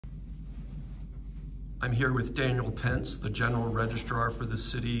I'm here with Daniel Pense, the General Registrar for the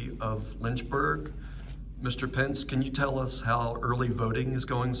city of Lynchburg. Mr. Pense, can you tell us how early voting is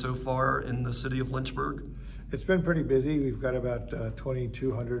going so far in the city of Lynchburg? It's been pretty busy. We've got about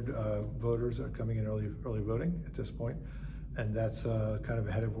 2,200 voters are coming in early voting at this point, and that's kind of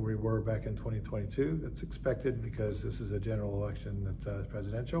ahead of where we were back in 2022. That's expected because this is a general election that's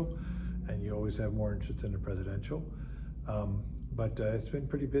presidential, and you always have more interest in the presidential. But it's been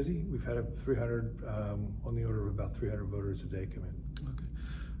pretty busy. We've had on the order of about 300 voters a day come in. Okay.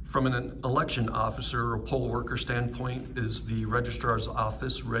 From an election officer or poll worker standpoint, is the registrar's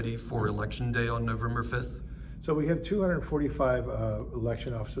office ready for election day on November 5th? So we have 245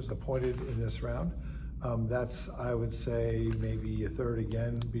 election officers appointed in this round. That's, I would say, maybe a third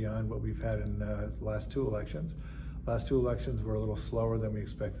again beyond what we've had in the last two elections. Last two elections were a little slower than we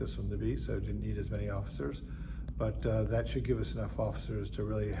expect this one to be, so didn't need as many officers. But that should give us enough officers to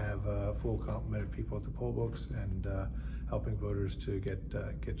really have a full complement of people at the poll books and helping voters to get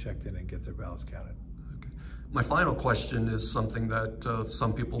checked in and get their ballots counted. Okay. My final question is something that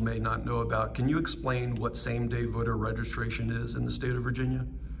some people may not know about. Can you explain what same-day voter registration is in the state of Virginia?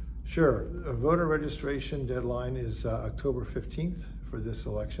 Sure. A voter registration deadline is October 15th for this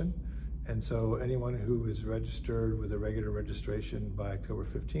election. And so anyone who is registered with a regular registration by October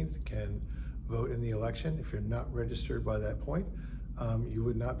 15th can vote in the election. If you're not registered by that point, you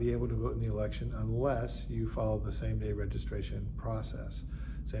would not be able to vote in the election unless you follow the same-day registration process.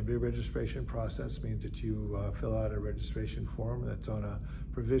 Same-day registration process means that you fill out a registration form that's on a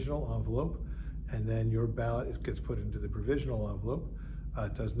provisional envelope, and then your ballot gets put into the provisional envelope.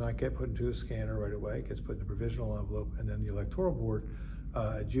 It does not get put into a scanner right away. It gets put in a provisional envelope, and then the electoral board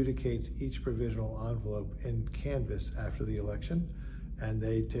adjudicates each provisional envelope in canvass after the election. And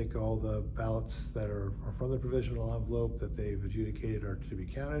they take all the ballots that are from the provisional envelope that they've adjudicated are to be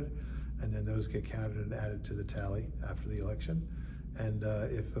counted, and then those get counted and added to the tally after the election. And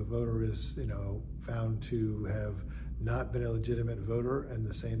if a voter is, found to have not been a legitimate voter in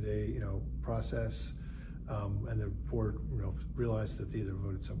the same day, process, and the board, realized that they either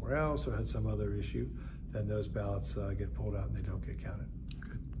voted somewhere else or had some other issue, then those ballots get pulled out and they don't get counted.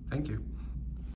 Okay, thank you.